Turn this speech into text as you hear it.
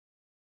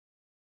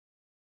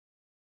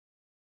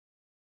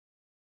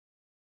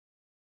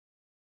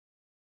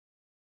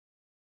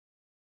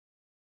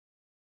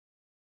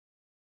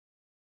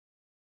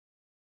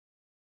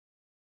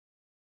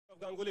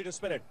Ganguly to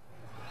spin it.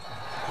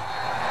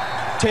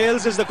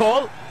 Tails is the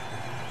call.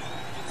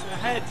 It's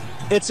ahead.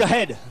 It's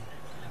ahead.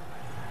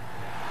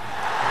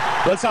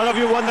 Well, Saurav,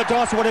 you won the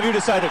toss. What have you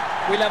decided?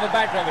 We'll have a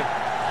bat,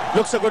 Ravi.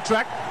 Looks a good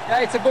track.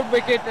 Yeah, it's a good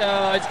wicket.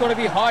 It's going to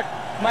be hot.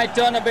 Might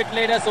turn a bit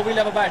later, so we'll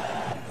have a bat.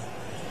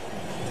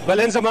 Well,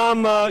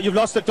 Inzamam, you've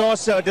lost the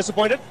toss.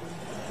 Disappointed?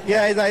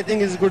 Yeah, I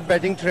think it's good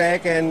batting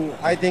track, and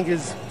I think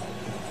is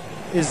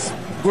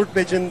good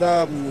pitch in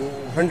the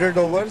 100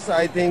 overs.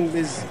 I think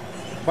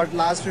but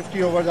last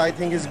 50 overs, I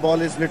think his ball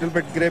is little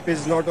bit grip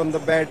is not on the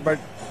bat, but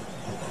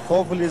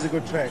hopefully it's a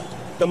good track.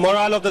 The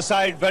morale of the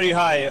side very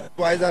high.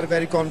 Boys are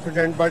very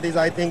confident, but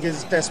I think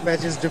his test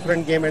match is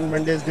different game and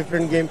Monday is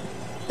different game.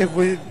 If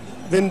we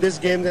win this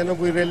game, then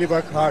we really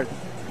work hard.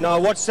 Now,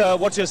 what's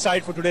your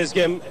side for today's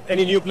game?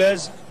 Any new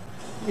players?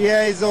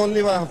 Yeah, it's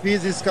only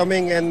Hafiz is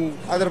coming, and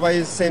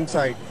otherwise same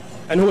side.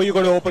 And who are you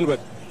going to open with?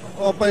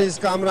 Open is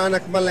Kamran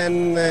Akmal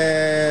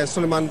and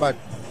Sulaiman Bhatt.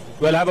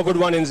 Well, have a good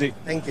one, Inzi.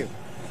 Thank you.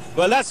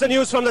 Well, that's the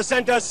news from the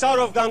centre.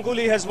 Saurav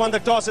Ganguly has won the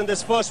toss in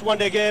this first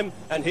one-day game,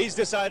 and he's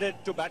decided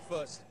to bat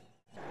first.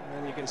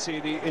 And you can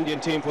see the Indian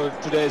team for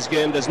today's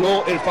game. There's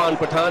no Irfan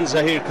Pathan.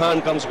 Zahir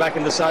Khan comes back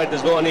in the side.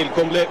 There's no Anil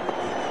Kumble.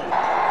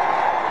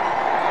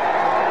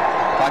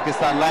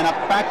 Pakistan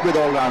lineup packed with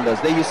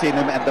all-rounders. There you see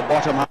him at the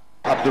bottom.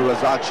 Abdul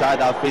Razak, Shahid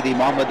Afridi,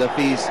 Mohammad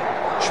Hafiz,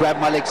 Shoaib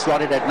Malik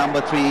slotted at number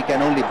 3. He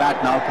can only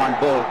bat now, can't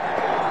bowl.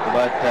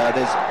 But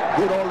there's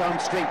good all-round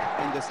strength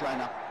in this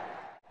lineup.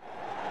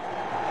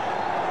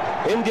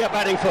 India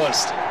batting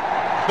first.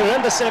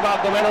 Virendra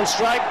Sehwag, the man on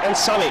strike, and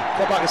Sami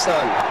for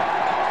Pakistan.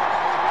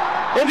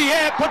 In the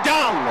air, put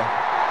down.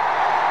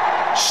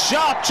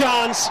 Sharp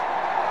chance.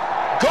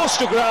 Goes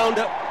to ground.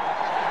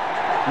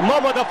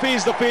 Mohammad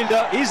Hafiz, the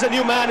fielder. He's the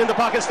new man in the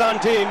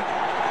Pakistan team.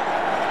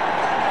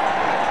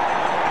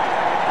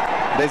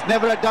 There's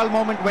never a dull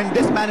moment when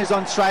this man is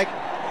on strike.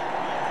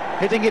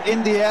 Hitting it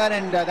in the air,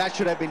 and that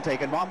should have been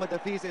taken. Mohammad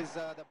Hafiz is...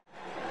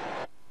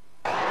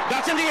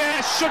 That's in the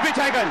air, should be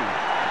taken.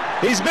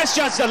 He's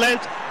misjudged the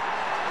length.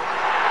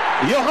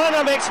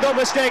 Johanna makes no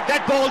mistake.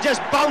 That ball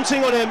just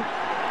bouncing on him.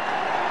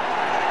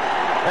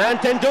 And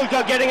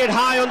Tendulkar getting it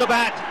high on the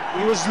bat.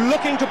 He was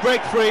looking to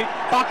break free.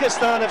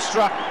 Pakistan have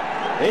struck.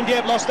 India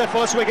have lost their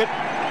first wicket.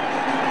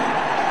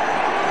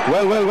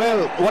 Well,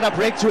 what a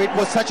breakthrough. It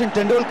was Sachin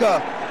Tendulkar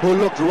who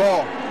looked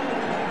raw.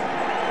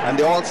 And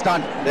they all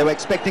stunned. They were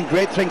expecting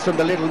great things from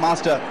the little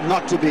master,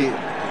 not to be.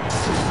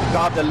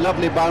 Carved a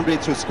lovely boundary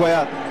through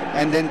square,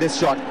 and then this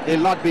shot. He'll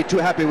not be too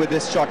happy with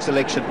this shot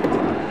selection.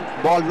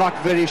 Ball not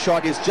very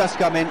short, he's just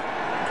come in.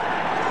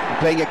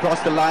 Playing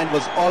across the line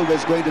was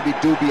always going to be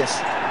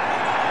dubious.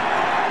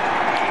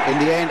 In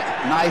the end,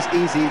 nice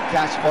easy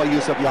catch for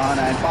Yusuf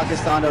Johanna, and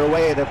Pakistan are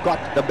away. They've got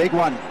the big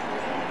one.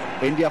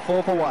 India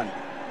 4 for 1.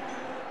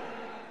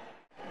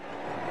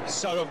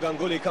 Saurav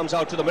Ganguly comes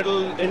out to the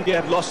middle. India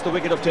have lost the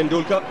wicket of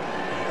Tendulkar.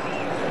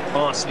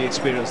 Vastly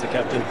experienced, the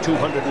captain.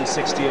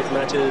 268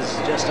 matches,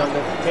 just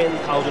under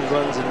 10,000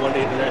 runs in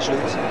one-day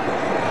internationals.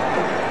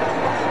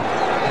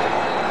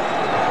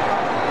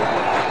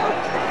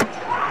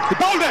 He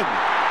bowled him.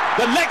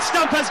 The leg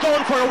stump has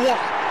gone for a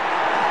walk.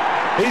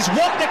 He's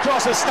walked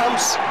across the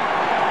stumps.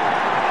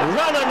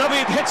 Rana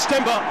Naveed hits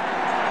timber.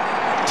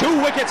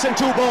 2 wickets and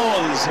 2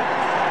 balls.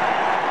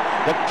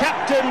 The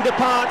captain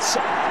departs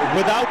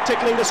without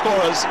tickling the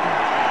scorers.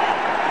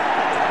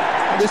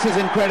 This is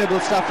incredible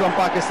stuff from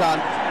Pakistan.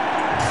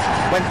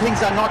 When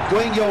things are not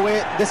going your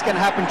way, this can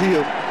happen to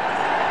you.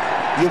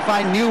 You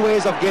find new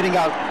ways of getting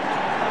out.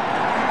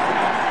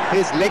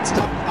 His leg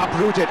stump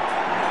uprooted.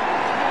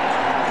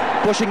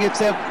 Pushing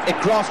himself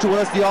across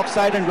towards the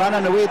offside, and Rana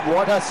Naveed,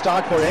 what a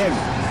start for him.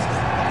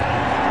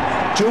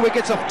 2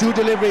 wickets of 2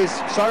 deliveries.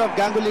 Saurav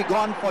Ganguly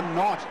gone for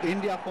naught.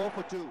 India 4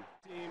 for 2.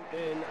 Team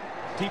in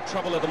deep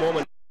trouble at the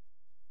moment.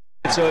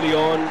 It's early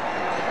on.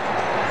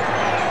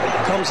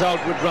 Comes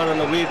out with Rana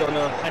Naveed on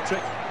a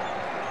hat-trick.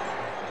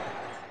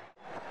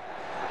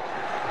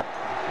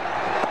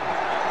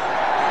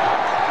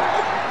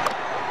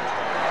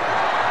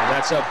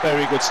 That's a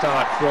very good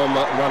start from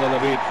Rana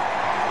Naveed.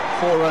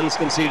 4 runs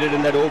conceded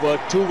in that over,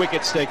 2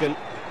 wickets taken.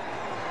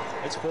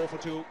 It's 4 for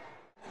 2.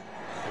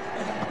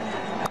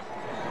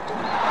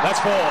 That's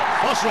 4.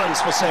 First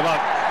runs for Sehwag.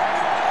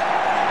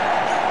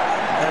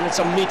 And it's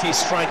a meaty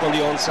strike on the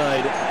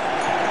onside.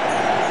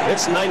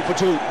 It's 9 for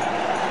 2.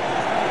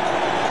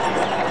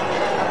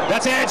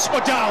 That's edge,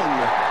 put down.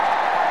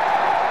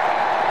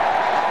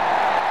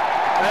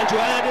 And to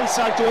add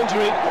insult to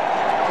injury,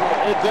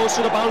 it goes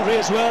to the boundary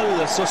as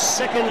well. So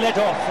second let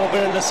off for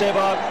Virendra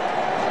Sehwag.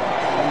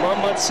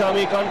 Mohammad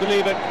Sami can't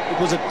believe it. It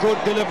was a good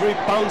delivery,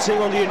 bouncing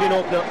on the Indian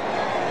opener.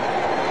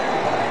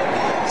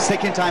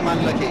 Second time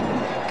unlucky.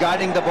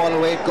 Guarding the ball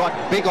away, got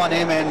big on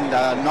him, and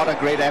not a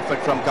great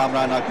effort from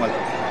Kamran Akmal.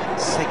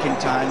 Second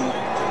time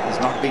has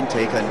not been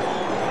taken.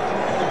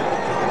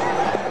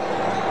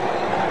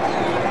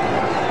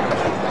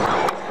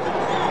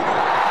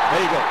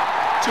 There you go.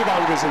 2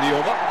 boundaries in the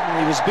over.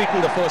 He was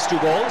beaten the first 2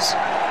 balls.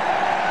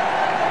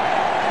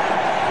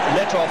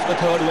 Let off the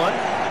third one.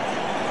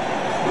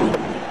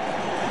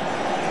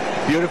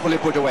 Beautifully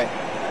put away.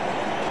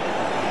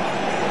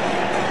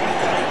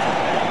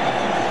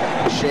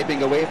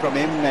 Shaping away from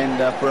him,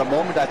 and for a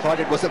moment I thought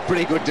it was a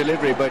pretty good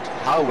delivery, but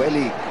how well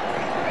he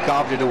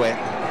carved it away.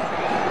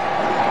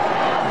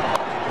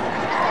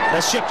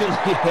 That's shipped in.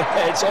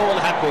 It's all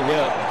happening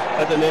here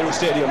at the Nehru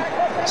Stadium,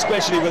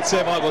 especially with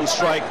Sehwag on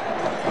strike.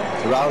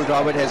 Rahul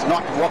Dravid has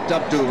not walked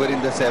up to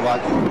Virender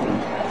Sehwag,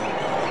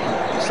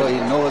 so he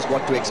knows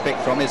what to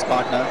expect from his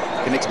partner.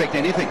 Can expect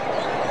anything.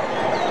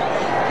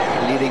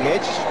 Leading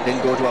edge,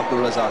 then go to Abdul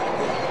Razak.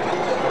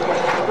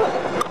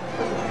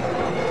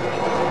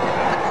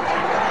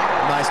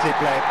 Nicely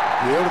played,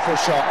 beautiful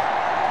shot.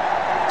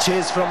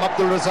 Chase from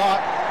Abdul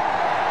Razak.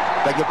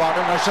 Beg your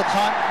pardon, Arshad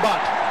Khan, but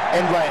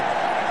end way.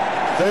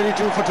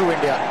 32 for 2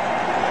 India.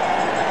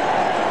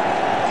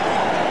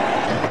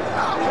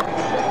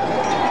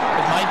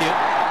 Behind you.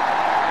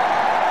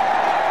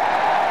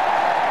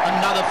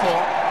 Another 4.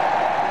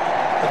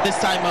 But this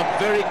time a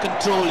very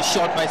controlled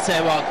shot by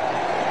Sehwag.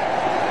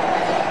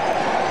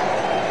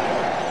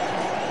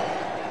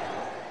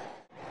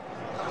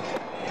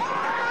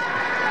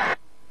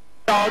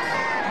 Out.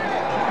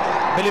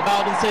 Billy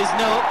Bowden says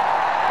no.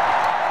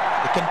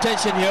 The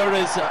contention here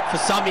is for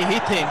Sami. He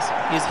thinks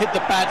he's hit the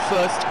pad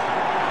first.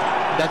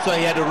 That's why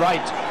he had a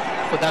right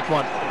for that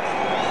one.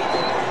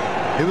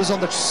 He was on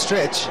the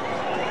stretch,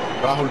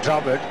 Rahul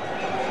Dravid,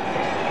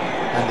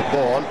 and the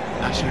ball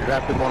actually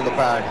wrapped him on the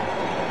pad.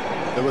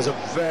 There was a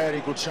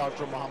very good shot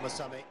from Mohammad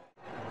Sami.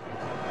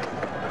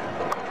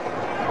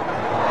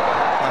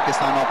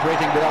 Pakistan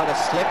operating without a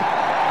slip.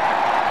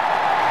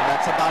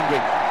 That's a boundary,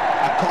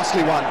 a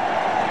costly one.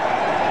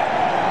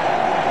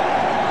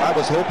 I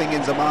was hoping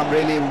Inzamam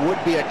really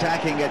would be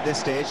attacking at this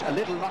stage. A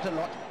little, not a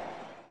lot.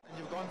 And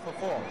you've gone for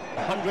 4.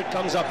 100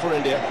 comes up for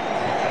India.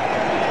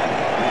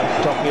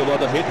 Talking about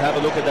the hit, have a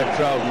look at that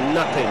crowd.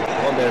 Nothing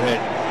on their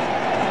head.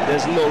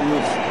 There's no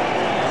roof.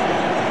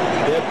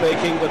 They're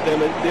baking, but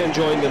they're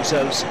enjoying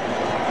themselves.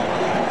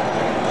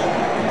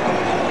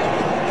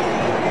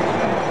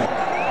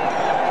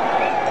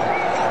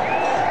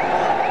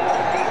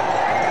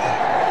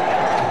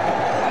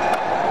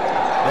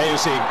 There you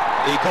see,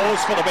 he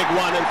goes for the big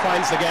one and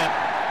finds the gap.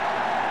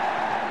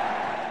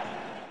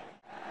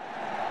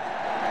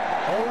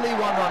 Only 1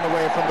 run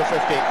away from the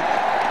 50.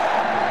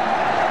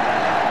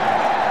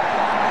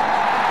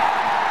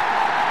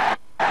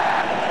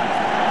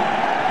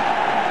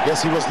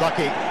 Yes, he was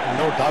lucky,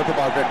 no doubt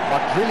about it,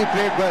 but really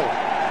played well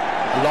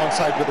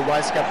alongside with the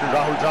vice captain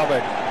Rahul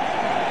Dravid,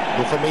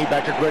 who for me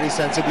batted very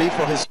sensibly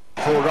for his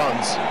 4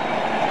 runs.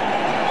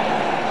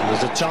 It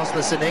was a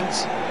chanceless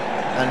innings,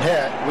 and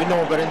here we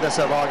know Virender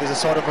Sehwag is a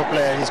sort of a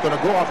player, he's going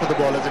to go after the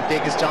bowlers and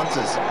take his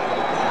chances.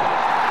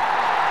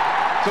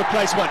 Good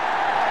placement.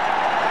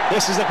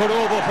 This is a good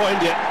over for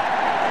India.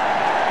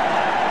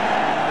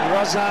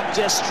 Razak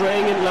just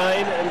straying in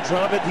line, and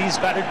Dravid, he's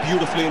batted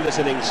beautifully in this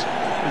innings.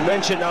 You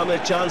mentioned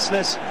Ahmed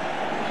chanceless.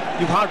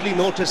 You've hardly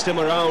noticed him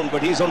around,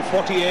 but he's on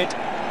 48.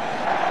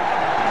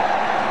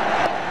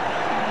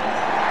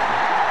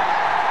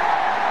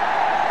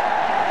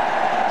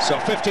 So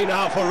 50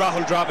 now for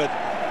Rahul Dravid.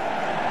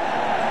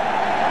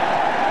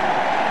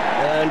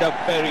 And a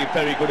very,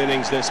 very good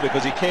innings this,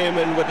 because he came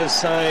in with his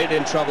side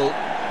in trouble.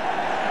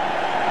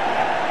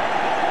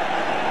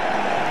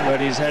 But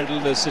he's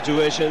handled the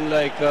situation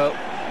like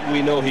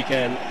we know he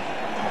can.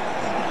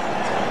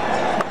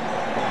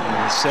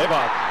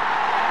 Sehwag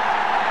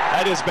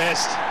at his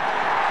best.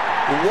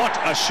 What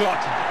a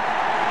shot.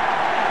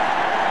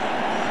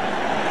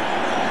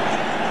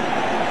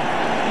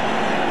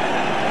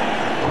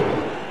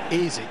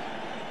 Easy.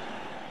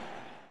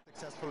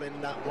 Successful in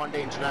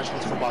one-day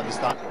internationals for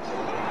Pakistan.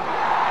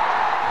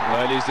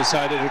 Well, he's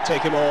decided to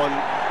take him on.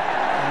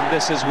 And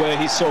this is where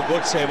he's so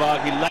good,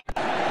 Sehwag. He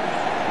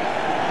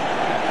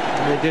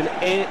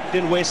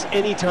didn't waste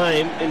any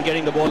time in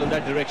getting the ball in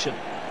that direction.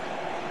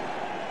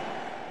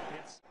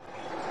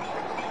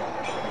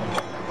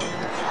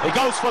 He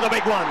goes for the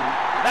big one.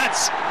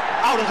 That's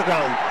out of the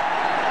ground.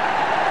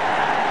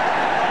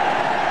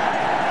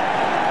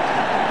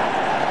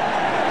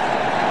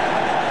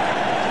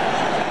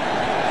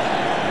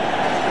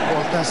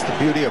 Well, that's the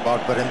beauty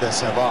about Virender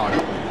Sehwag.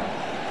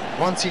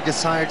 Once he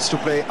decides to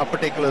play a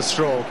particular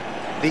stroke,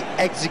 the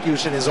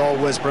execution is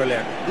always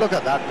brilliant. Look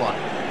at that one.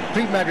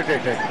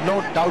 Premeditated,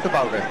 no doubt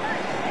about it.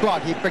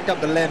 But he picked up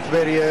the length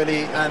very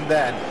early, and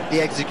then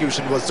the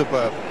execution was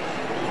superb.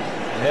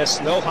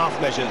 Yes, no half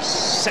measures.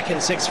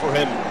 Second 6 for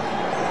him.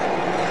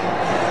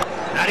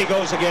 And he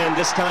goes again.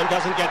 This time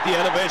doesn't get the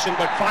elevation,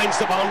 but finds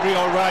the boundary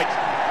all right.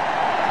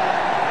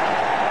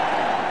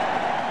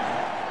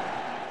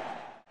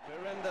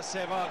 Virender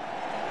Sehwag,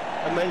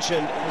 I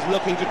mentioned, was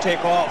looking to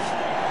take off.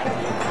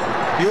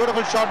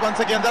 Beautiful shot once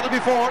again. That'll be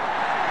 4.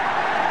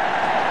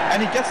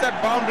 And he gets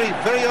that boundary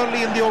very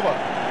early in the over.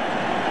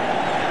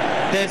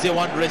 There's your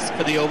one risk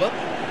for the over.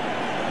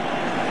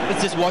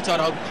 Let's just watch out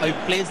how he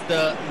plays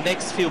the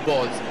next few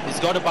balls. He's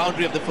got a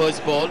boundary of the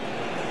first ball.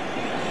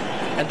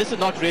 And this is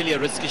not really a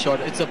risky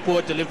shot. It's a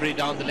poor delivery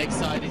down the leg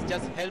side. He's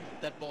just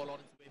helped that ball on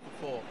its way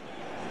for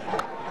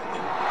 4.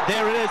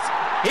 There it is.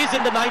 He's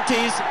in the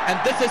 90s, and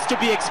this is to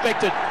be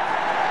expected.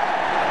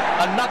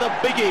 Another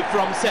biggie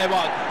from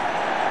Sehwag.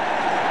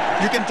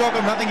 You can talk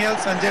of nothing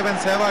else, Sanjay, when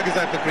Sehwag is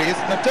at the crease.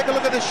 Now take a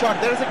look at this shot.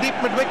 There is a deep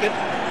mid-wicket.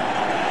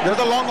 There's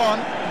a long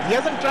on. He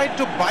hasn't tried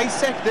to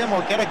bisect them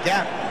or get a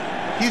gap.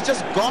 He's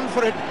just gone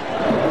for it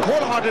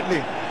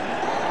wholeheartedly.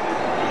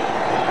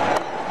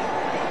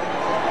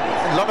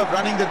 A lot of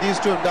running that these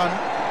two have done.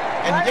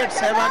 And yet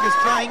Sehwag is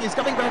trying. He's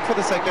coming back for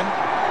the second.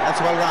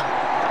 That's well run.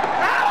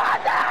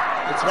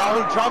 It's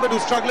Rahul Dravid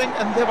who's struggling,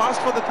 and they've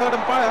asked for the third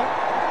umpire.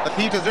 The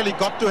heat has really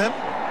got to him.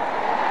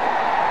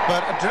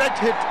 But a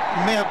direct hit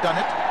may have done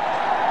it.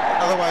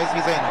 Otherwise,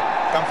 he's in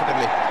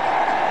comfortably.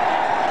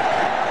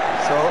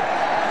 So,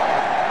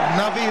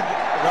 Naveed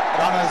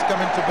Rana has come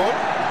into bowl.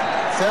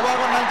 Sehwag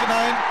on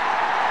 99.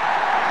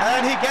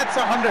 And he gets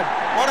 100.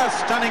 What a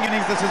stunning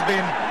innings this has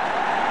been.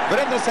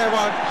 Virendra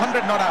Sehwag,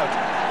 100 not out.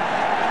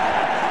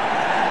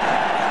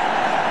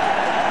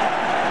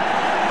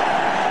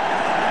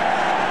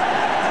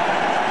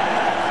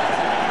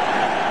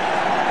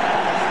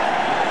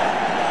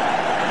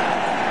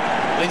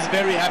 He's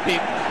very happy.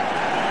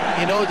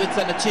 He knows it's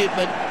an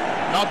achievement,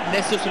 not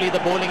necessarily the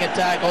bowling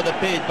attack or the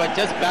pitch, but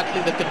just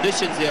battling the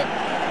conditions here.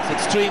 It's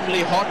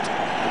extremely hot,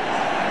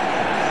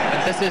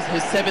 and this is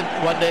his 7th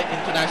one-day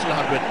international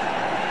 100.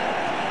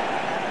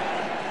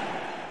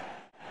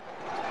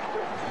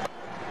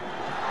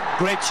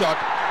 Great shot.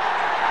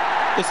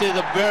 This is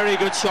a very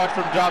good shot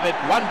from Dravid.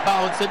 One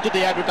bounce into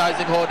the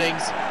advertising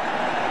hoardings.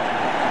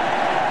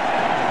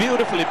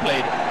 Beautifully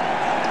played.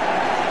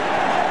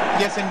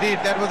 Yes, indeed,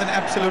 that was an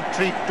absolute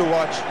treat to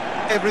watch.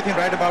 Everything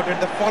right about it.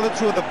 The follow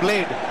through of the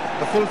blade,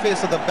 the full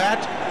face of the bat.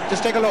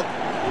 Just take a look.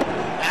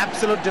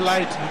 Absolute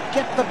delight.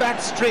 Get the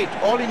bat straight.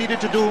 All he needed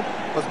to do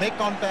was make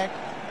contact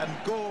and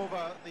go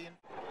over the...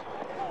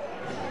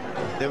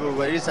 They were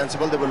very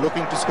sensible. They were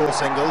looking to score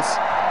singles.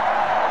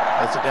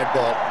 That's a dead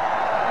ball.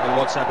 And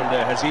what's happened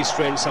there? Has he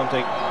strained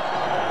something?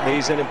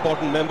 He's an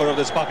important member of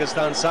this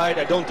Pakistan side.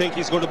 I don't think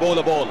he's going to bowl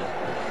a ball.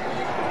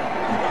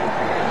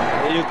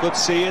 You could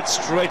see it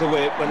straight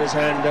away when his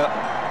hand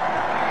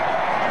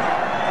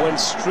went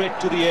straight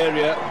to the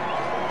area,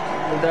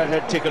 and that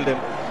had tickled him.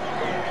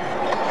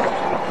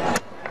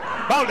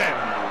 Bowled in.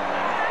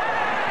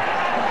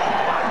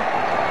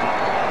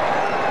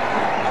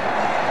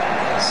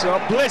 So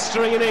a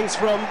blistering innings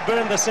from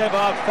Virendra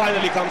Sehwag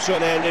finally comes to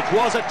an end. It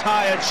was a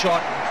tired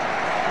shot.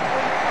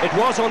 It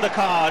was on the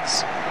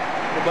cards,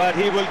 but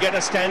he will get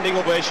a standing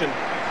ovation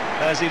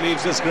as he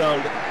leaves this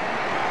ground.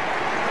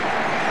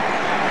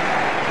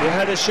 He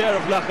had a share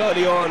of luck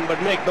early on,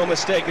 but make no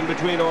mistake, in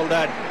between all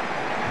that,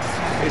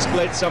 he's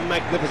played some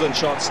magnificent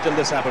shots till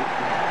this happened.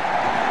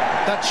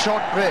 That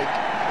short break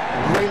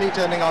really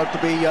turning out to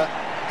be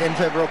in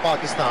favour of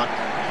Pakistan.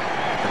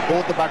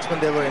 Both the batsmen,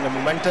 they were in a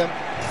momentum,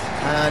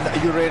 and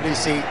you rarely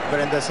see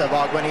Virendra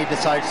Sehwag, when he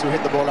decides to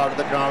hit the ball out of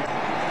the ground,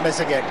 miss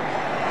again.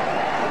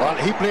 Well,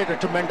 he played a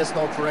tremendous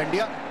note for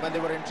India when they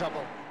were in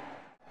trouble.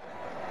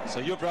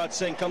 So Yuvraj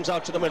Singh comes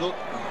out to the middle.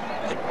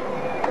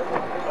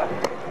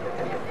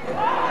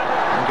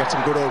 Get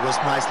some good overs,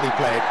 nicely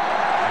played.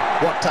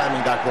 What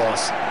timing that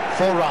was.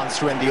 4 runs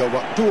to end the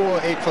over. 2 over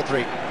 8 for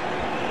 3.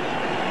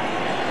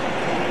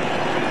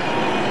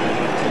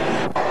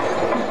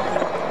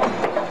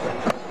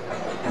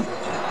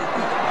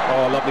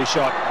 Oh, lovely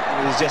shot.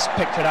 He's just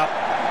picked it up,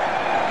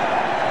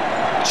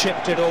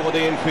 chipped it over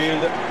the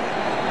infield.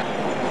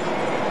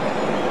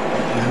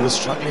 He was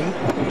struggling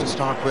to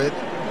start with.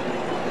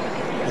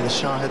 And the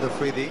Shahid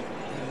Afridi,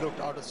 he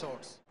looked out of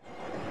sorts.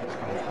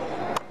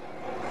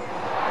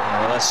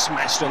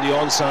 Smashed on the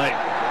onside.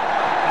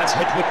 That's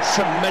hit with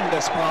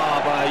tremendous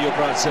power by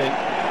Yuvraj Singh.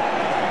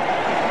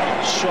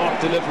 Short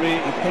delivery,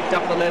 he picked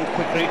up the length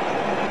quickly.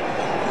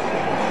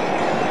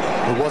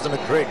 It wasn't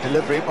a great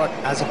delivery, but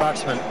as a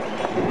batsman,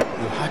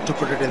 you had to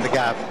put it in the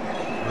gap.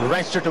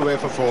 Wrenched it away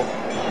for 4.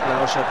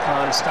 Now Shad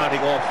Khan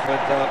starting off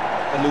with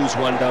a loose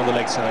one down the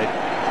leg side.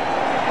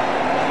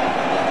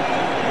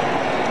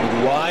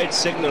 Wide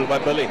signal by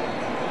Billy.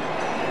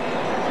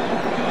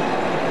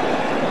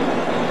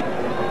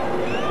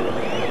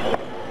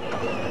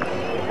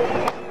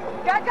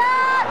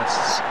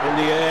 In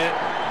the air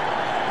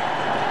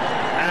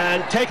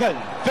and taken.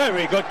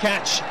 Very good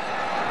catch.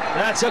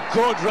 That's a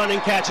good running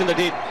catch in the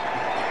deep.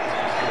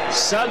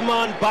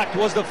 Salman Butt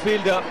was the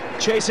fielder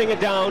chasing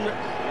it down,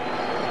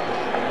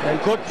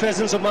 and good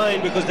presence of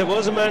mind, because there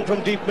was a man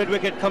from deep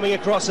mid-wicket coming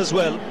across as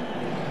well,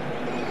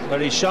 but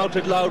he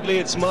shouted loudly,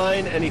 "It's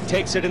mine," and he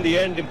takes it in the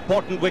end.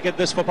 Important wicket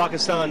this for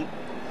Pakistan.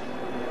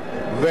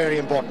 Very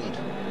important.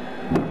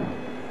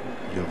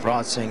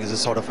 Yuvraj Singh is a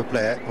sort of a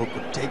player who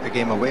could take the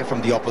game away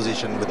from the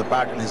opposition with the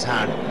bat in his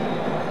hand.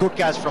 Good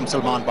catch from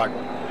Salman Butt.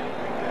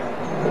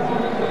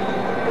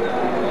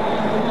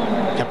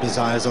 Kept his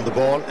eyes on the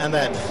ball, and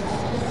then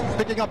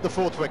picking up the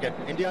 4th wicket.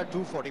 India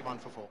 241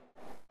 for 4.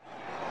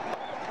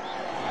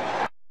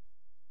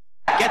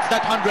 Gets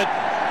that 100.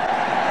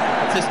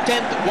 It's his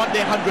 10th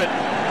one-day 100.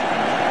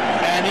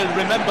 And he'll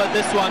remember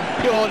this one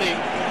purely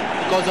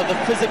because of the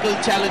physical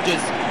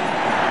challenges.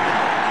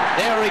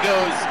 There he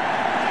goes.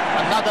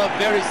 Another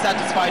very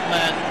satisfied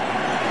man.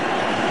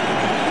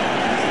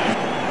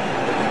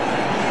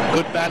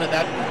 Good banner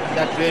that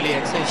really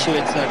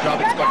accentuates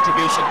Dravid's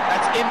contribution.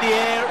 That's in the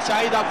air.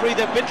 Shahid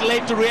Afridi a bit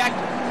late to react,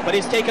 but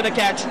he's taken a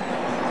catch.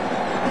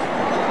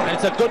 And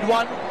it's a good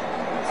one.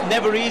 It's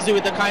never easy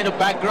with the kind of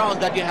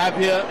background that you have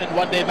here in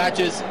one-day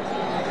matches.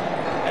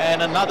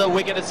 And another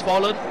wicket has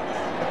fallen.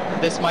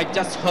 This might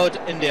just hurt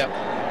India.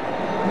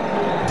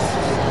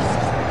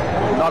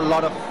 Not a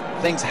lot of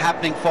things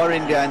happening for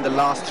India in the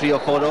last 3 or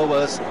 4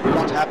 overs.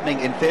 Not happening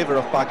in favour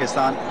of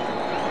Pakistan.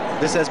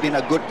 This has been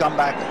a good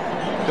comeback,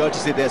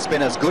 courtesy their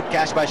spinners. Good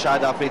catch by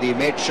Shahid Afridi. He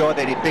made sure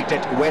that he picked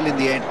it well in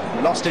the end.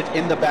 Lost it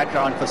in the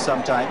background for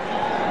some time,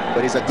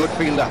 but he's a good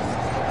fielder.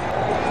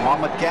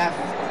 Mohammad Kaf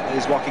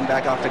is walking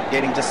back after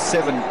getting just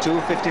 7,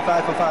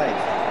 255 for 5.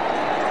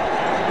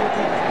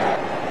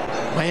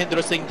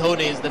 Mahendra Singh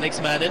Dhoni is the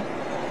next man in.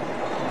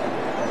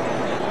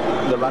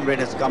 The run rate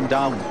has come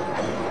down.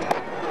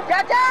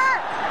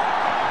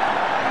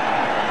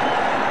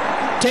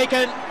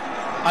 Taken.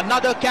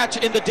 Another catch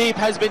in the deep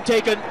has been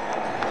taken,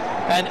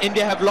 and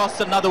India have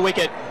lost another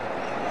wicket.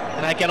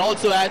 And I can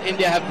also add,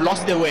 India have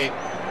lost their way.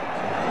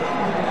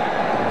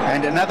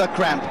 And another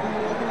cramp.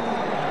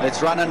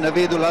 It's runner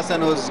Naveedul Hasan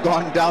who's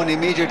gone down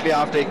immediately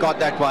after he caught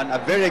that one. A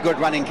very good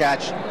running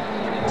catch.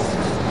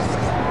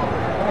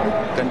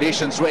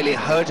 Conditions really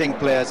hurting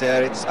players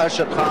here. It's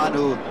Arshad Khan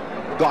who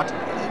got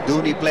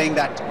Dhoni playing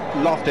that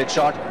lofted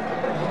shot.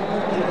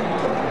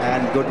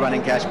 And good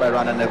running catch by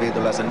runner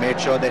Naveedul Hasan. Made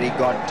sure that he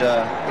got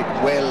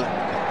it well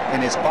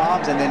in his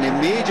palms and then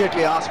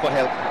immediately asked for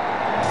help.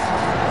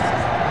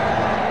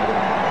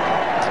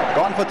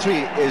 Gone for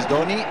 3 is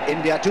Dhoni.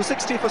 India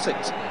 260 for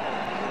 6.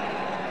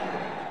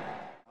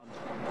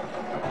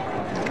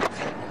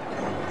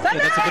 Yeah,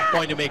 that's a good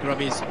point to make,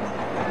 Ramiz.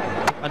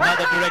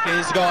 Another director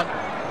is gone.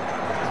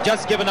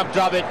 Just given up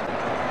Dravid.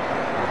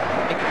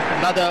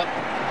 Another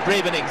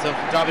brave innings of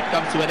Dravid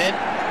comes to an end.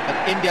 And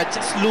India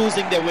just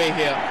losing their way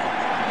here.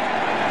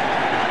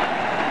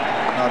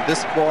 Now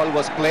this ball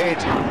was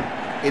played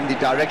in the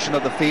direction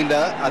of the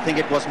fielder. I think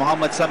it was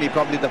Mohammad Sami,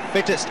 probably the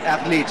fittest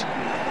athlete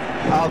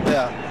out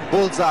there.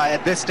 Bullseye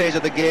at this stage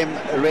of the game.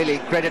 Really,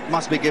 credit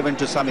must be given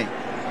to Sami.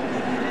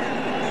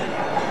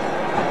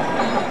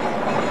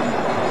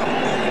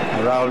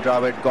 Rahul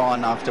Dravid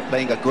gone after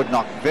playing a good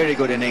knock. Very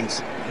good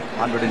innings.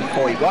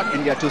 104 he got.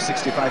 India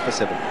 265 for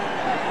 7.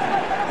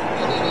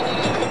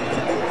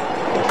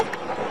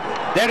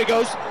 There he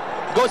goes.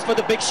 Goes for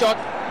the big shot,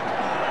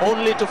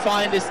 only to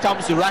find his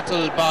thumbs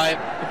rattled by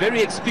a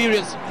very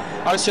experienced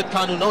Arshad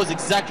Khan, who knows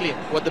exactly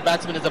what the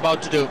batsman is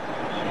about to do.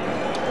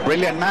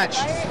 Brilliant match.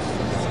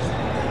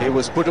 He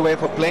was put away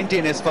for plenty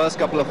in his first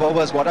couple of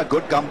overs. What a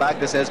good comeback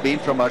this has been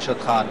from Arshad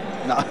Khan.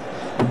 Now,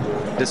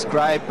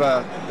 describe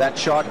that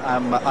shot.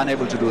 I'm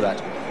unable to do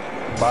that.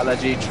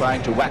 Balaji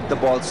trying to whack the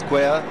ball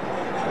square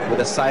with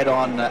a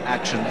side-on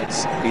action.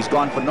 He's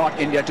gone for naught.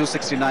 India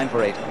 269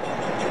 for 8.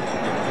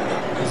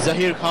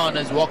 Zahir Khan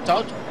has walked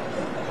out.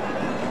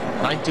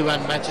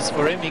 91 matches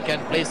for him. He can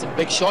play some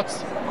big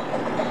shots.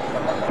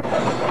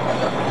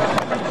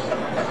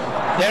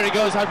 There he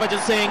goes. Harbhajan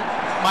Singh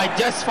might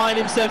just find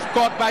himself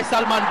caught by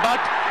Salman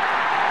Butt.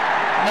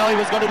 Now he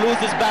was going to lose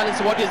his balance.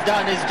 What he's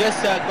done is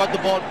just got the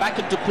ball back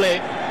into play.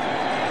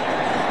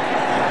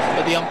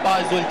 But the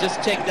umpires will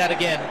just check that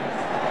again.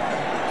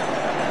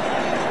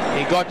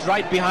 He got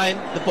right behind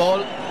the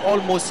ball,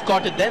 almost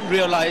caught it, then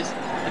realized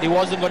that he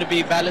wasn't going to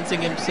be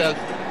balancing himself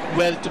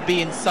well to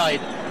be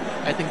inside.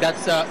 I think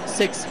that's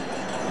 6.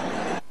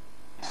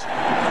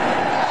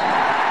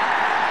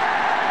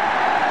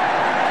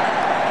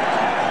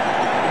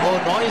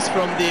 More noise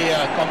from the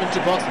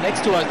commentary box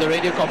next to us, the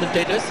radio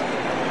commentators.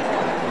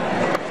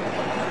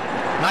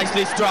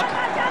 Nicely struck.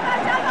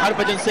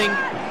 Harbhajan Singh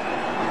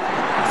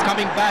is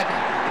coming back.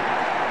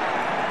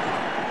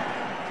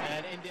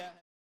 And India.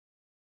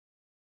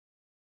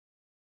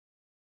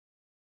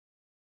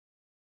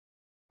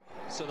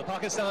 So the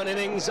Pakistan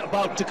innings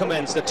about to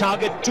commence. The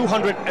target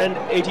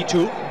 282.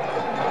 They've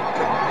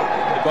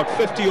got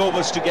 50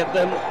 overs to get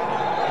them.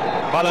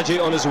 Balaji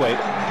on his way.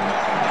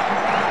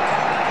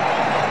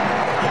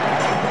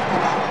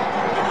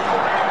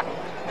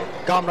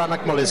 Kamran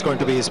Akmal is going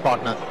to be his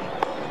partner.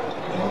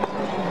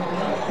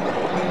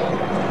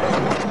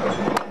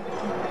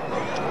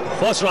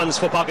 First runs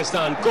for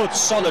Pakistan. Good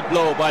solid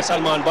blow by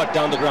Salman Butt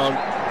down the ground.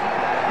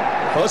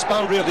 First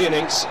boundary of the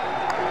innings.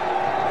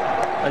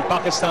 And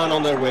Pakistan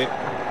on their way.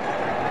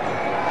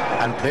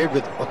 And played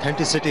with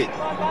authenticity.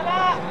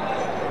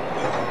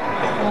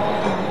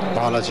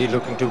 Balaji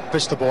looking to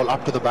pitch the ball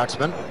up to the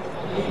batsman.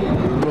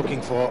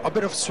 Looking for a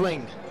bit of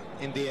swing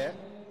in the air.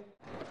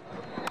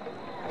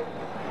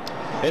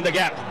 In the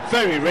gap.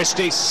 Very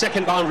risky.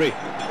 Second boundary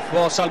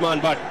for Salman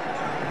Butt.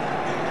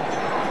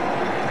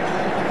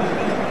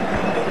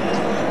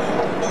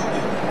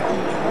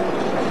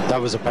 That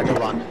was a better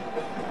run.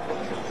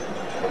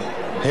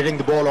 Hitting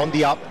the ball on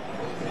the up.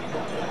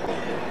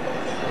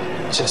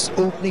 Just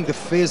opening the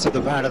face of the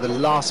bat at the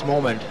last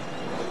moment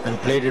and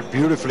played it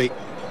beautifully.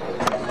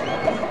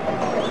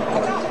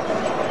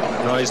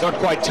 No, he's not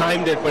quite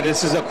timed it, but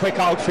this is a quick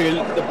outfield.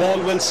 The ball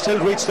will still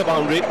reach the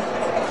boundary.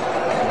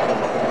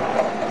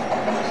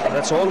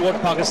 That's all what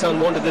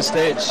Pakistan want at this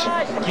stage.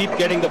 Keep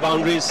getting the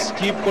boundaries,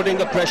 keep putting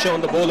the pressure on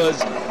the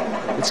bowlers.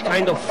 It's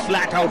kind of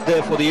flat out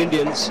there for the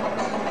Indians.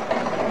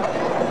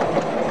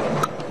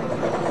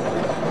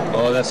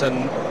 Oh, that's a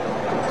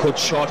good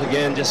shot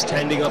again, just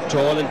standing up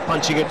tall and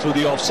punching it through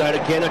the offside.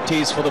 Again a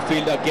tease for the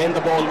fielder, again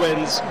the ball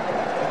wins.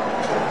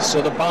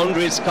 So the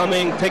boundary is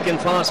coming thick and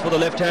fast for the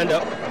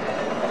left-hander.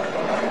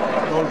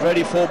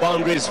 Already 4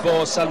 boundaries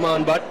for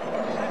Salman Butt.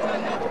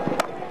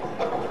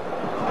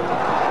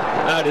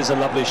 That is a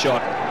lovely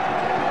shot.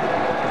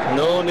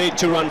 No need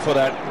to run for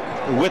that.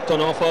 Width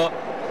on offer.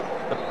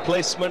 The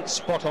placement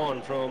spot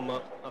on from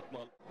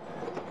Akmal.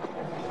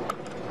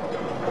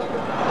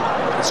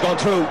 It's gone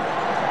through.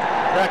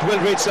 That will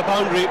reach the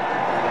boundary.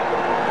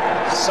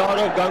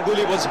 Saurav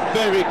Ganguly was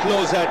very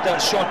close at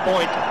that short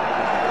point.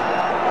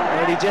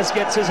 And he just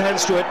gets his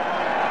hands to it.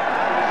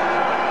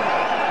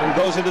 And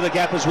goes into the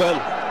gap as well.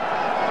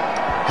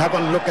 Have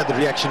a look at the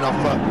reaction of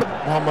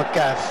Mohammad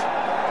Kaif.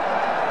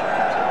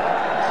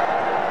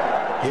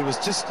 He was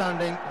just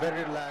standing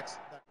very relaxed.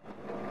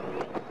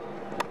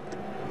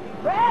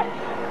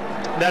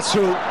 That's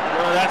true.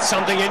 That's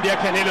something India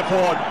can ill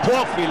afford.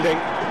 Poor fielding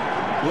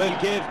will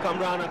give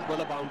Kamran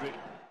Akmal a boundary.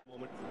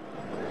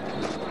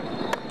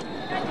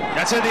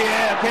 That's in the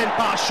air, again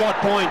past short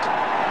point.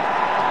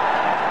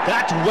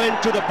 That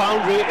went to the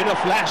boundary in a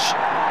flash.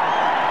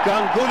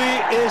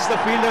 Ganguly is the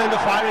fielder in the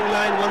firing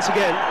line once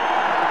again.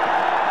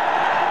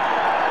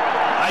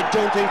 I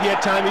don't think he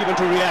had time even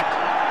to react.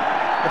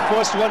 The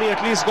first one he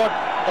at least got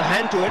a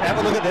hand to it.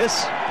 Have a look at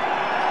this.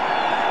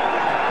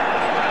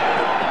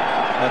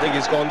 I think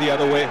he's gone the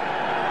other way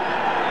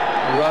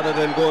rather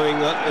than going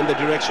in the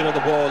direction of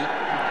the ball.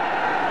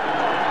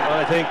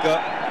 I think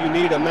you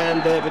need a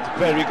man there with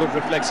very good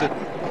reflexes.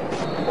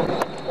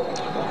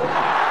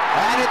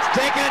 And it's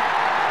taken.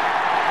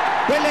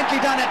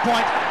 Brilliantly done at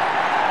point.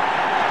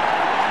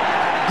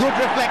 Good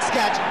reflex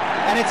catch.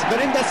 And it's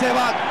Virender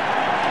Sehwag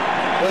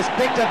who has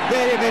picked a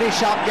very, very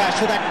sharp catch.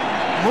 So that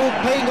move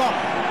paying off.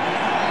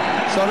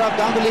 Saurav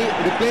Ganguly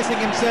replacing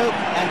himself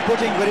and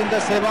putting Virender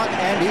Sehwag,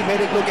 and he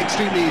made it look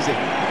extremely easy.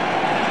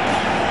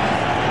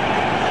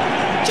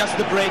 Just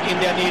the break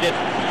India needed.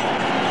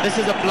 This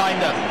is a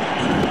blinder.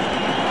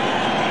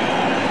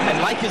 And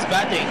like his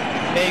batting,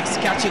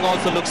 makes catching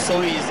also look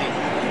so easy.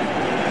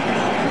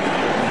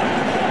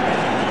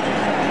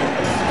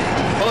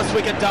 First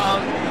wicket down,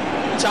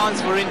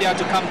 chance for India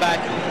to come back.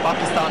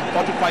 Pakistan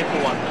 45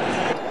 for 1.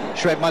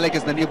 Shoaib Malik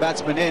is the new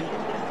batsman in.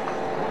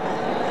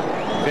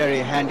 Very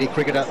handy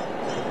cricketer.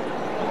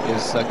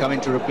 Is coming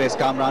to replace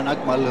Kamran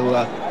Akmal, who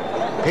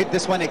hit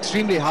this one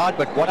extremely hard,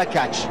 but what a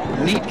catch.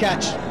 Neat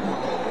catch.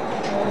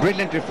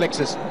 Brilliant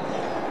reflexes.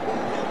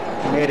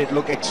 Made it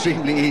look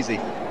extremely easy.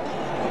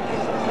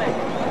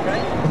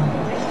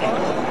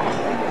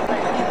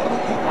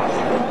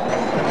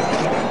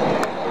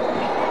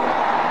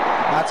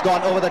 That's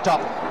gone over the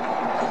top.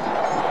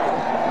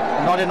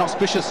 Not an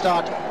auspicious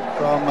start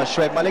from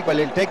Shoaib Malik, but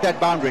he'll take that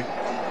boundary.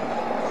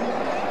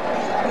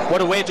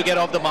 What a way to get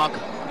off the mark.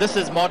 This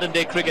is modern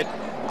day cricket.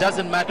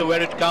 Doesn't matter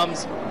where it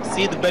comes.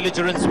 See the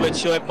belligerence with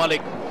Shoaib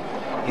Malik.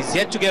 He's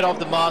yet to get off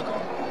the mark.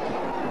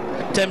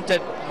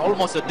 Attempted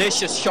almost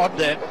audacious shot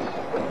there.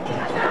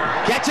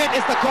 Catch it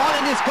is the call,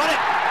 and he's got it.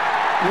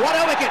 What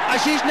a wicket.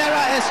 Ashish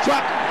Nehra has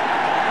struck.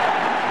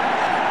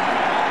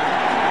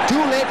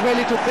 Too late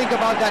really to think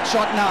about that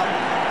shot now.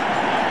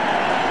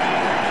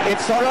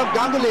 It's Saurav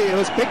Ganguly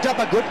who's picked up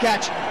a good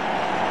catch.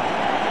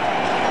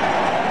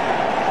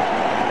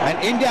 And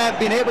India have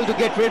been able to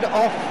get rid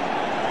of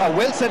a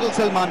well-settled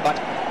Salman Butt.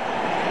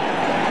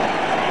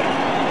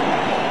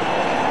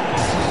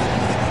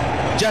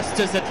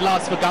 Justice at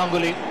last for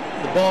Ganguly.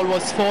 The ball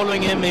was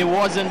following him. He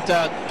wasn't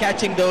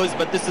catching those,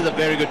 but this is a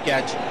very good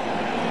catch.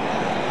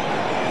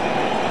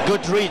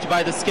 Good reach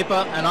by the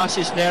skipper, and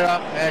Ashish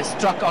Nehra has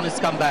struck on his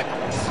comeback.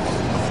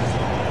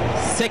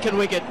 Second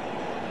wicket.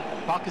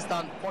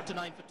 Pakistan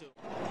 49 for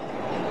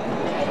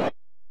 2.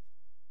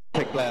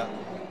 Quick player.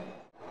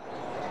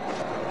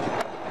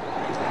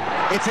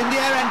 It's in the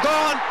air and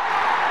gone.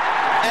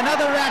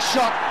 Another rash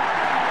shot.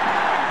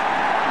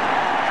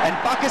 And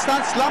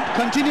Pakistan's slump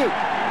continued.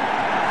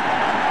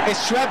 It's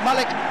Shoaib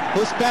Malik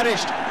who's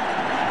perished.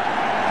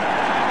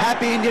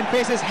 Happy Indian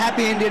faces,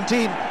 happy Indian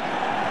team.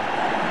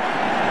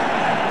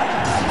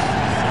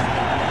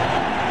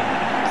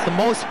 It's the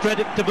most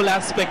predictable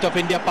aspect of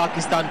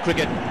India-Pakistan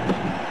cricket.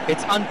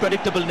 Its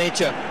unpredictable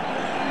nature.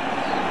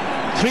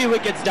 3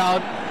 wickets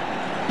down.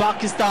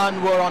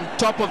 Pakistan were on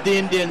top of the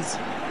Indians,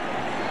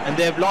 and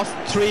they've lost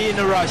 3 in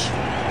a rush.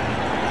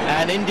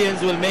 And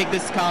Indians will make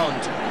this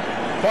count.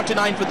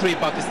 49 for 3,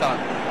 Pakistan.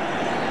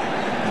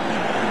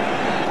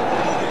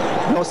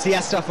 No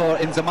siesta for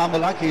Inzamam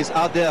Mulak. He's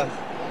out there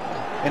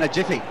in a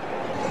jiffy.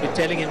 He's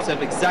telling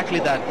himself exactly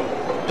that.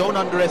 Don't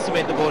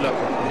underestimate the bowler.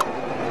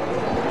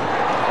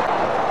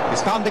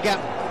 He's found the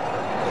gap.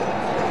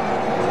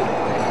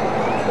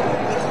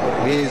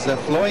 He's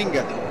flowing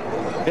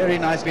very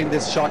nicely in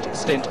this short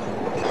stint.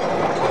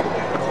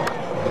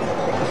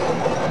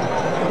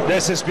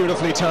 This is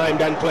beautifully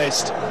timed and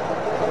placed.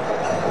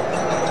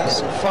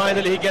 So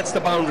finally he gets the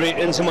boundary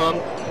in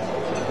Zaman.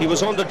 He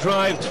was on the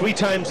drive 3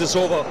 times this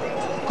over.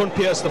 Couldn't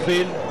pierce the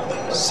field.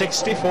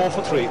 64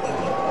 for 3.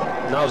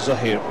 Now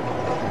Zahir.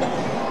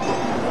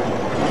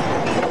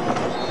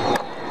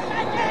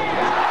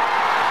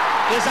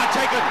 Is that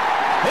taken?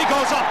 He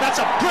goes up. That's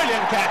a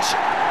brilliant catch.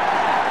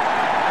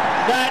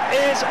 That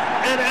is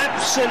an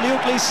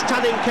absolutely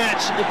stunning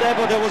catch, if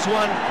ever there was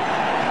one.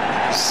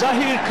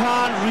 Zahir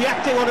Khan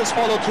reacting on his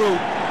follow-through.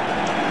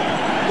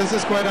 This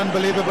is quite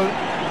unbelievable.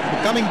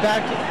 Coming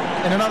back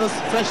in another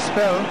fresh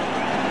spell.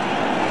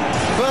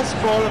 First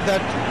ball of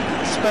that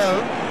spell.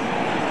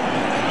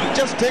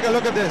 Just take a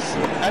look at this.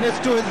 And it's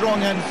to his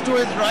wrong hand, it's to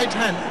his right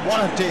hand.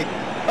 What a take.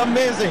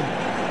 Amazing.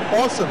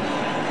 Awesome.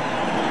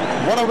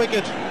 What a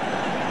wicket.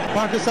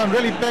 Pakistan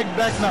really pegged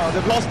back now.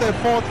 They've lost their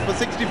 4th for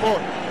 64.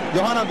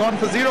 Johanna gone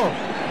for 0.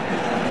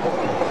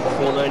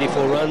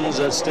 494 runs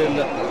are still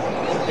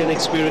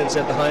inexperienced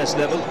at the highest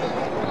level.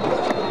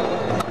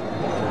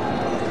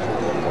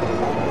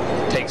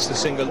 Takes the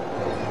single.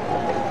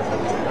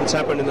 It's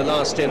happened in the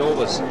last 10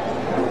 overs.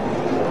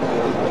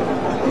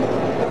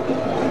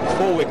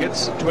 4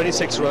 wickets,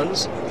 26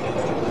 runs.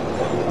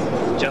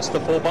 Just the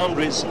 4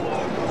 boundaries.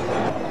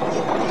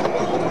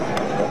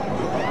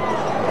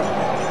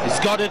 He's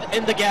got it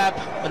in the gap,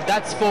 and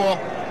that's 4.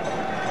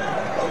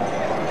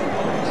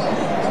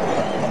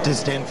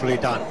 Disdainfully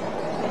done.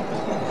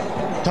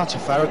 Touch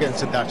of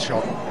arrogance in that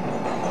shot.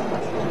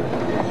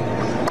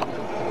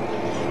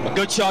 A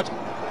good shot.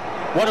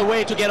 What a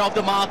way to get off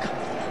the mark.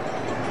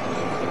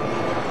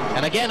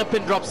 And again a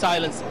pin drop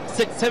silence.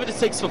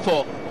 76 for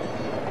 4.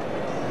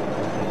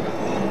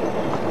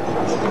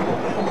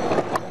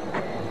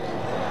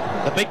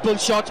 The big pull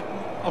shot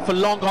of a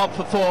long hop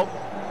for 4.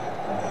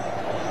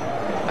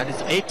 And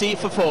it's 80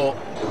 for 4.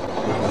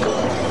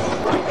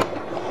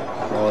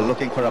 Oh,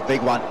 looking for a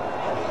big one.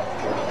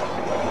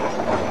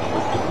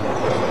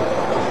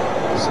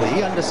 So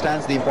he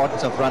understands the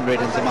importance of run rate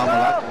in Zaman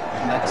Mulak.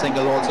 And that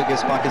single also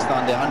gives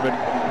Pakistan their 100.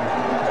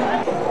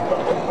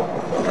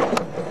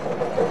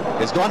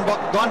 He's gone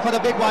for the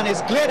big one.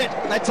 He's cleared it.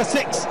 That's a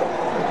 6.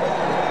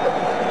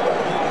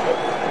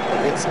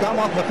 It's come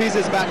off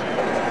Hafiz's bat.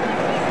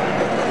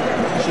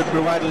 Should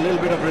provide a little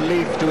bit of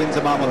relief to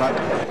Zaman Mulak.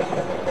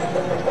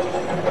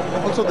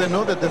 Also, they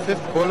know that the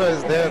 5th bowler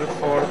is there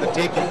for the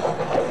taking.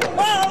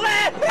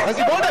 Has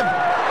he bowled him?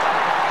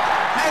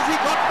 Has he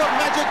got the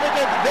magic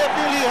wicket? They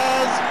feel he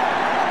has.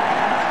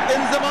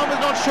 Inzamam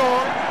is not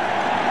sure,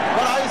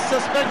 but I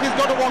suspect he's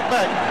got to walk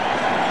back.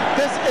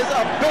 This is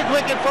a big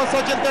wicket for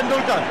Sachin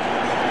Tendulkar.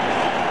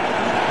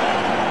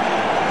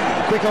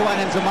 Quicker one,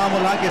 and Zaman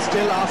Mulak is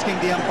still asking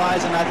the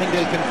umpires, and I think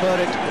they'll confer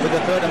it with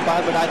the 3rd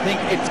umpire, but I think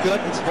it's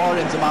curtains for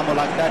Zaman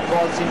Mulak. That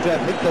ball seemed to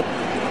have hit the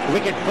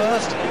wicket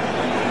first.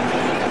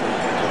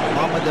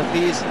 Mohammad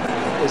Hafiz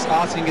is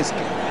asking his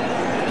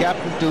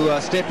captain to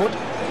stay put.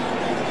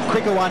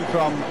 Quicker one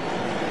from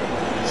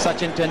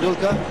Sachin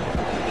Tendulkar.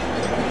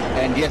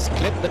 And yes,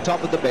 clip the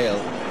top of the bail.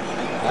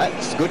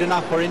 That's good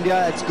enough for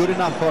India. It's good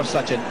enough for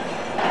Sachin.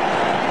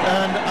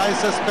 And I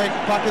suspect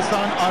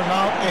Pakistan are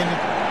now in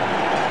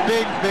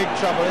big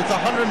trouble. It's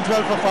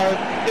 112 for 5.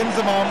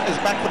 Inzamam is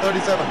back for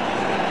 37.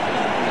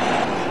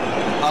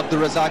 Abdul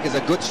Razak is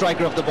a good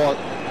striker of the ball.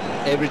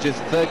 Averages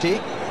 30.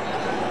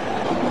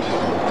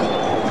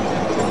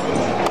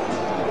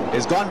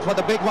 He's gone for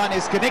the big one.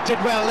 He's connected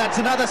well. That's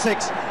another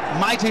 6.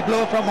 Mighty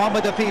blow from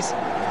Mohammad Hafiz.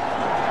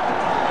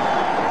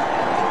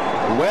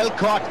 Well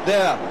caught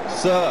there,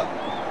 sir.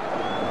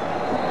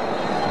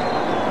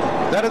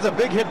 That is a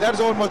big hit. That's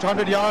almost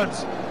 100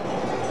 yards.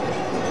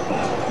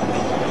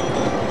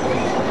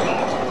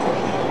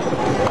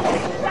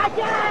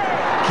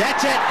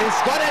 Catch it.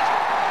 He's got it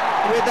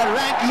with a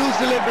rank loose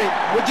delivery.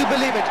 Would you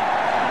believe it?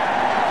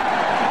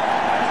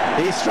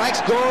 He strikes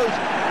gold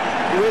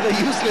with a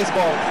useless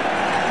ball.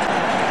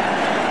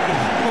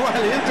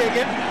 Well, he'll take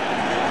it.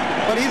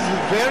 But he's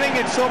varying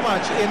it so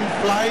much. In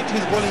flight,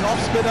 he's bowling off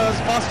spinners,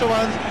 faster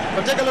ones.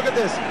 But take a look at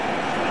this.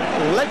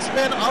 Leg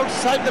spin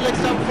outside the leg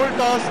stump, full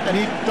toss, and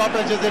he top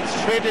edges it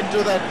straight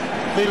into that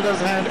fielder's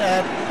hand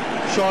at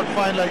short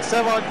fine leg.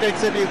 Sehwag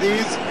takes it with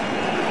ease.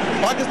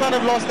 Pakistan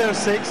have lost their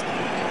 6th.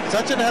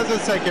 Sachin has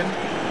his 2nd.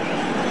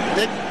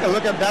 Take a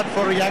look at that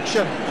for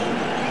reaction.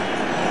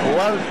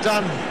 Well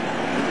done.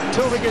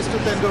 2 wickets to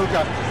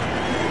Tendulkar.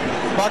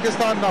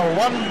 Pakistan now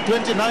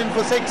 129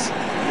 for 6.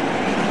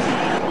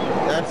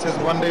 That's his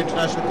one-day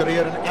international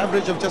career, an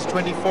average of just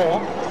 24,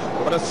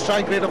 but a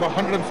strike rate of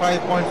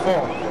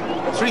 105.4.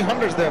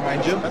 300s there,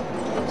 mind you,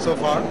 so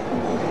far.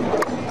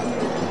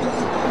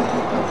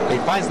 He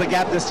finds the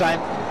gap this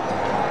time.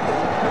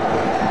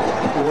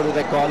 What do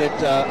they call it,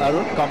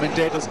 Arun?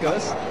 Commentator's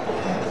curse.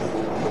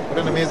 What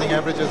an amazing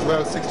average as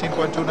well,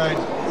 16.29.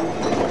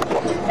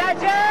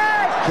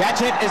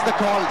 Catch it is the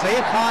call.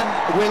 Zahir Khan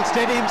will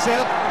steady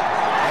himself,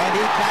 and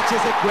he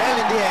catches it well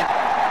in the end.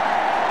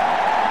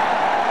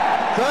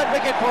 3rd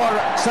wicket for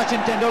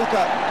Sachin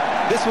Tendulkar.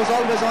 This was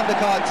always on the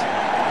cards.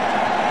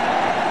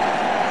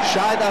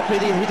 Shahid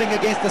Afridi hitting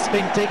against the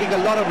spin, taking a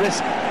lot of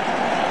risk.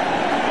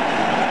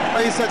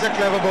 He's such a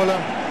clever bowler,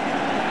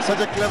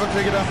 such a clever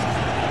cricketer.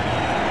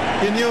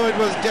 He knew it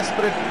was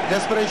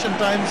desperation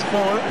times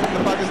for the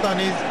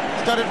Pakistanis.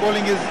 Started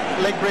bowling his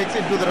leg breaks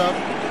into the rough.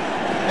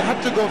 They had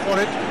to go for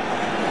it.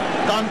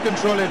 Can't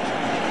control it.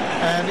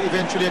 And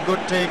eventually a good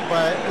take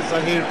by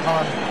Zahir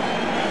Khan.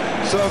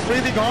 So a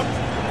freebie gone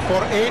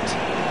for 8.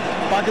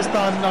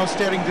 Pakistan now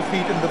staring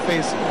defeat in the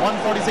face.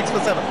 146 for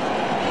 7.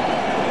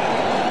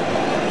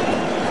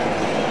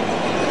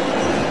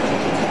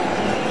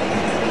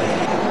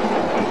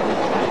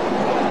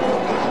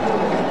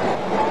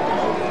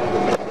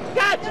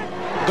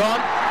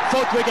 Gone.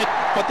 4th wicket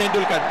for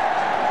Tendulkar.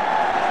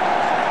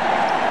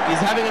 He's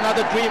having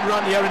another dream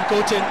run here in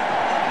Kochi.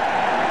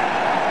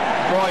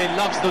 Boy, he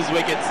loves those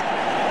wickets.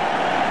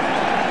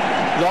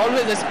 He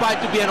always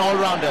aspired to be an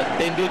all-rounder,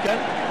 Tendulkar.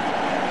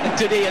 And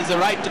today he has the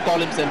right to call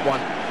himself one.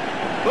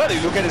 Well,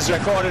 you look at his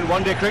record in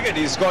one-day cricket.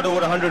 He's got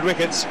over 100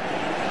 wickets.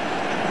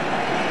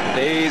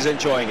 He's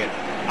enjoying it.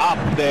 Up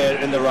there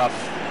in the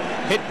rough.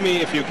 Hit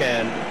me if you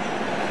can.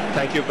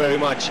 Thank you very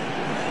much.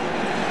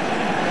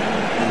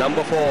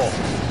 Number 4.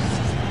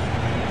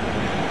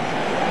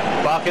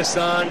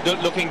 Pakistan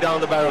looking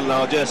down the barrel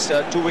now. Just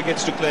 2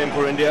 wickets to claim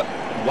for India.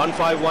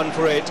 151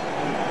 for 8.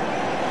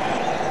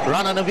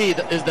 Rana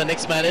Naveed is the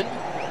next man in.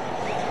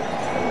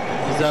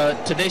 He's a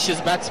tenacious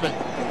batsman.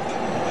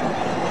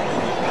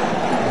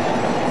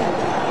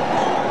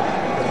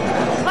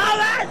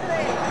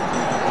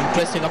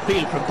 Interesting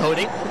appeal from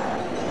Dhoni.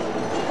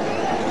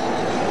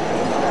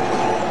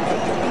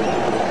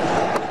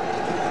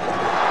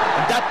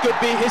 And that could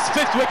be his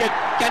 5th wicket.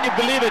 Can you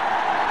believe it?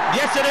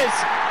 Yes, it is.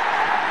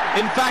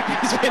 In fact,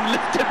 he's been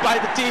lifted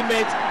by the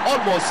teammates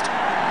almost.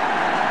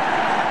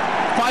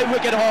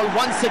 5-wicket haul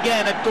once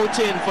again at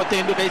Kochi for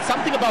Tendulkar. It's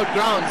something about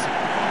grounds.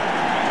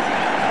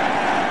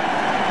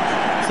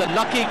 It's a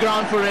lucky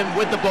ground for him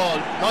with the ball.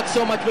 Not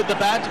so much with the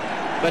bat,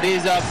 but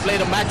he's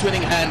played a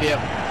match-winning hand here.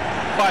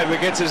 5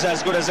 wickets is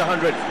as good as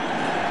 100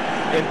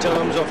 in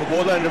terms of a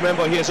bowler. And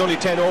remember, he has only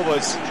 10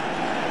 overs.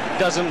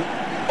 Doesn't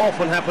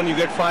often happen you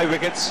get 5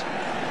 wickets.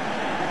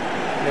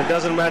 It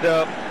doesn't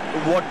matter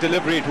what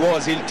delivery it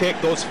was, he'll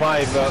take those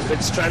 5.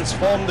 It's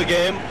transformed the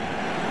game.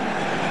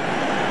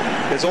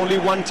 There's only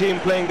one team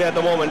playing there at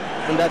the moment,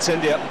 and that's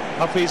India.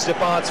 Hafiz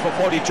departs for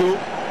 42.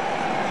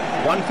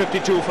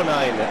 152 for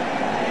 9.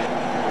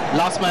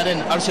 Last man in,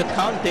 Arshad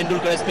Khan.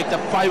 Tendulkar has picked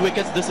up 5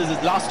 wickets. This is his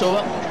last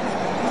over.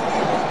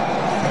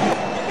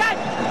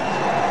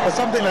 Or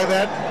something like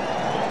that.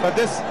 But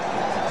this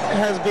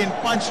has been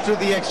punched to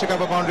the extra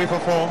cover boundary for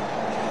 4.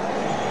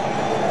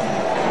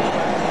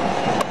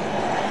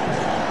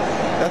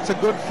 That's a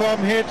good firm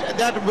hit.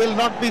 That will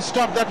not be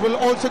stopped. That will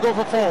also go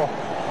for 4.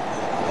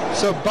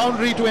 So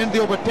boundary to end the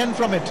over. 10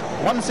 from it.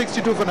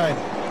 162 for 9.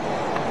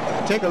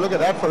 Take a look at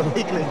that for a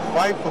weakling.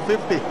 5 for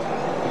 50.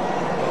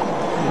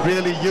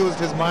 Really used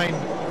his mind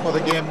for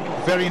the game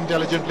very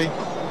intelligently.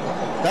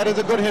 That is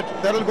a good hit.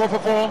 That'll go for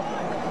 4.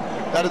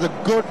 That is a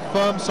good,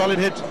 firm, solid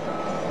hit.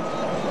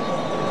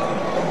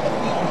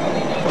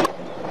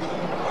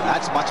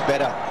 That's much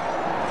better.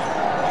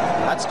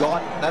 That's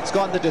gone. That's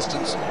gone the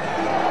distance.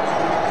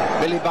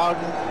 Billy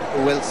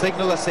Bowden will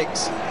signal a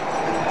 6.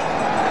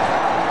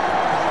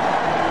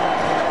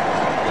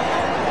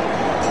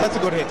 That's a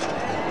good hit.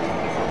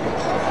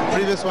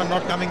 Previous one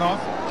not coming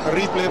off. A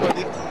replay by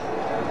the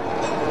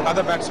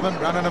other batsman,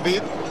 Rana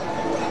Naveed.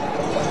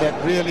 That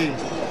really...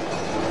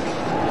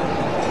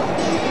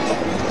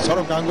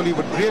 Saurav Ganguly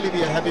would really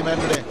be a happy man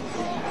today.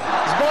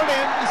 He's bowled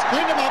in, he's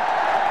cleaned him up,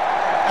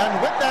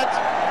 and with that,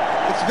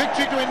 it's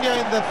victory to India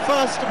in the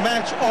first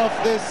match of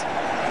this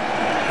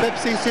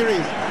Pepsi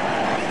series.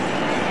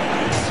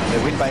 They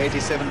win by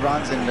 87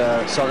 runs, and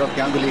Saurav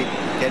Ganguly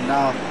can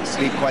now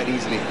sleep quite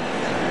easily.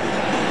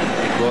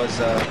 It was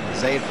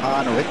Zahir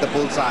Khan who hit the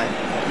bullseye.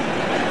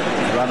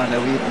 Rana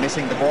Naveed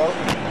missing the ball.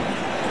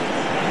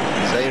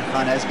 Zahir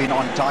Khan has been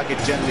on target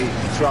generally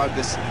throughout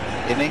this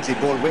innings. He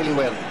bowled really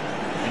well.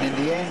 And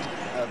in the end,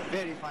 a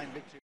very fine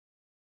victory.